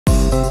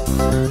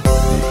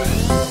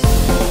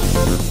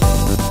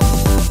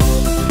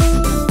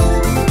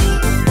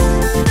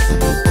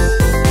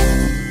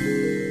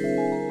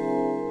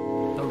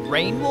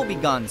Rain will be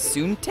gone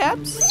soon,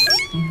 Tabs?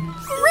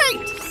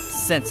 Great!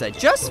 Since I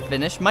just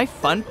finished my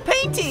fun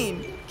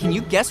painting! Can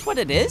you guess what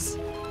it is?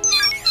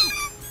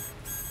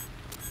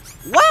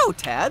 Wow,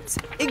 Tabs!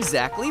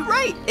 Exactly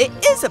right! It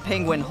is a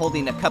penguin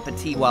holding a cup of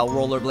tea while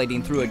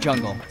rollerblading through a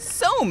jungle.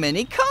 So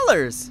many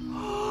colors!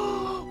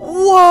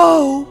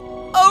 Whoa!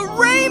 A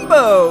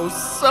rainbow!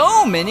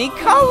 So many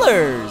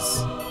colors!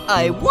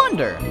 I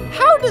wonder,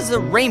 how does a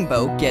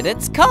rainbow get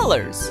its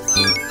colors?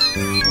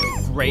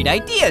 Great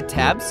idea,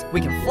 Tabs.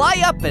 We can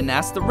fly up and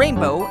ask the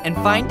rainbow and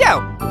find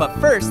out. But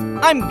first,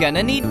 I'm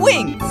gonna need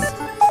wings.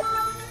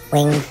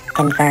 Wing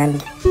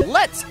confirmed.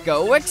 Let's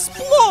go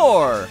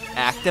explore.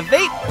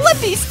 Activate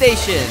Blippi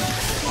Station.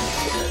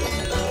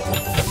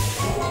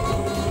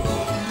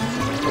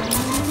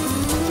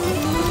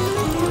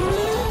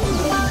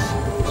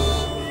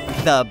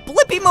 The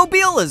Blippi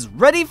Mobile is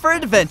ready for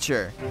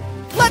adventure.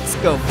 Let's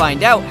go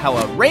find out how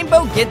a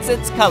rainbow gets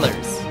its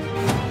colors.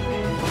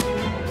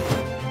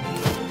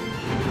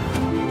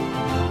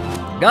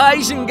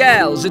 Guys and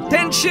gals,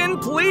 attention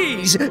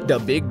please!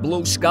 The Big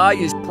Blue Sky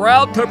is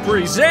proud to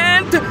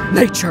present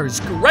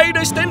nature's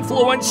greatest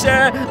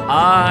influencer.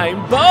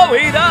 I'm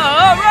Bowie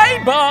the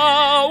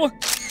Rainbow!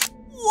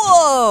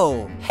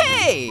 Whoa!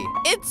 Hey,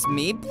 it's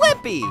me,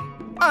 Blippi.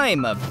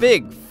 I'm a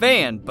big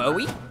fan,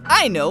 Bowie.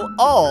 I know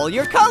all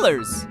your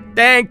colors.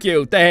 Thank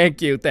you.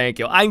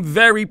 I'm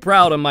very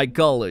proud of my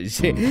colors.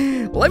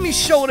 Let me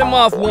show them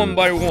off one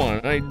by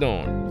one. How you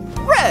doing?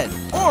 Red,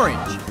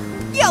 orange,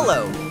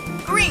 yellow,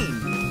 green,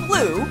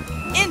 blue,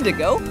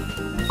 indigo,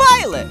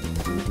 violet.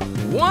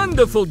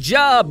 Wonderful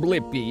job,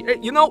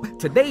 Blippi. You know,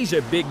 today's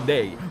a big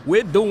day.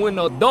 We're doing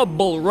a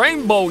double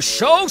rainbow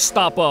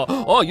showstopper.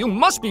 Oh, you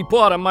must be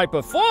part of my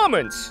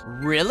performance.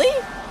 Really?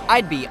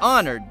 I'd be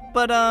honored,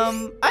 but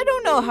I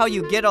don't know how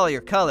you get all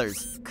your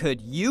colors.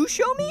 Could you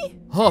show me?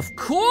 Of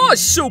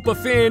course,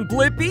 superfan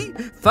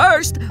Blippi.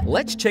 First,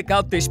 let's check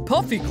out this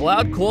puffy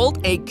cloud called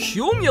a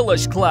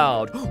cumulus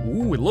cloud.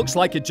 Ooh, it looks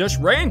like it just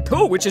rained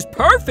too, which is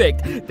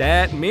perfect.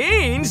 That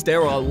means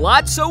there are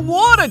lots of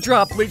water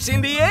droplets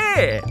in the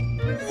air.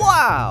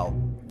 Wow,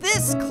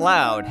 this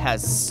cloud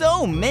has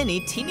so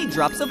many teeny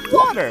drops of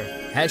water.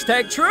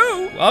 Hashtag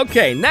true.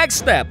 Okay, next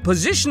step.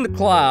 Position the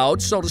cloud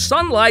so the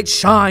sunlight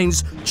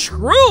shines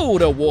true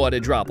to water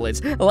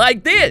droplets,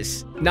 like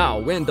this. Now,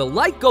 when the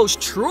light goes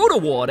true to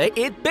water,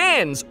 it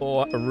bends,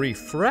 or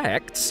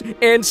refracts,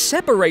 and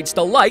separates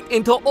the light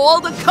into all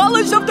the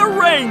colors of the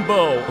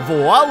rainbow.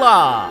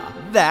 Voila!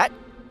 That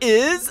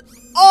is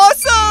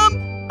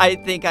awesome!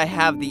 I think I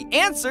have the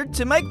answer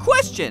to my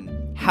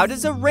question. How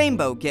does a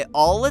rainbow get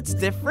all its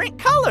different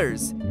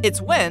colors?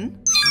 It's when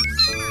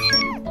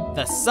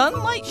the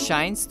sunlight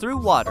shines through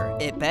water.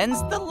 It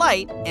bends the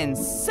light and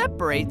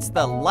separates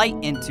the light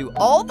into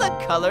all the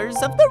colors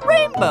of the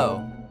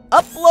rainbow.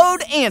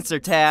 Upload answer,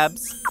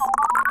 Tabs.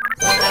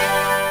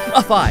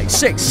 5,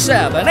 6,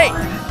 7, 8.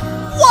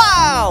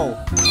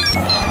 Wow!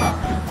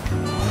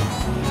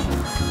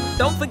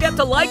 Don't forget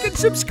to like and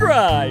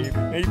subscribe.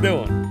 How you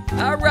doing?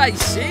 All right,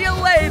 see you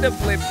later,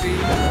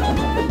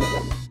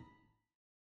 Blippi.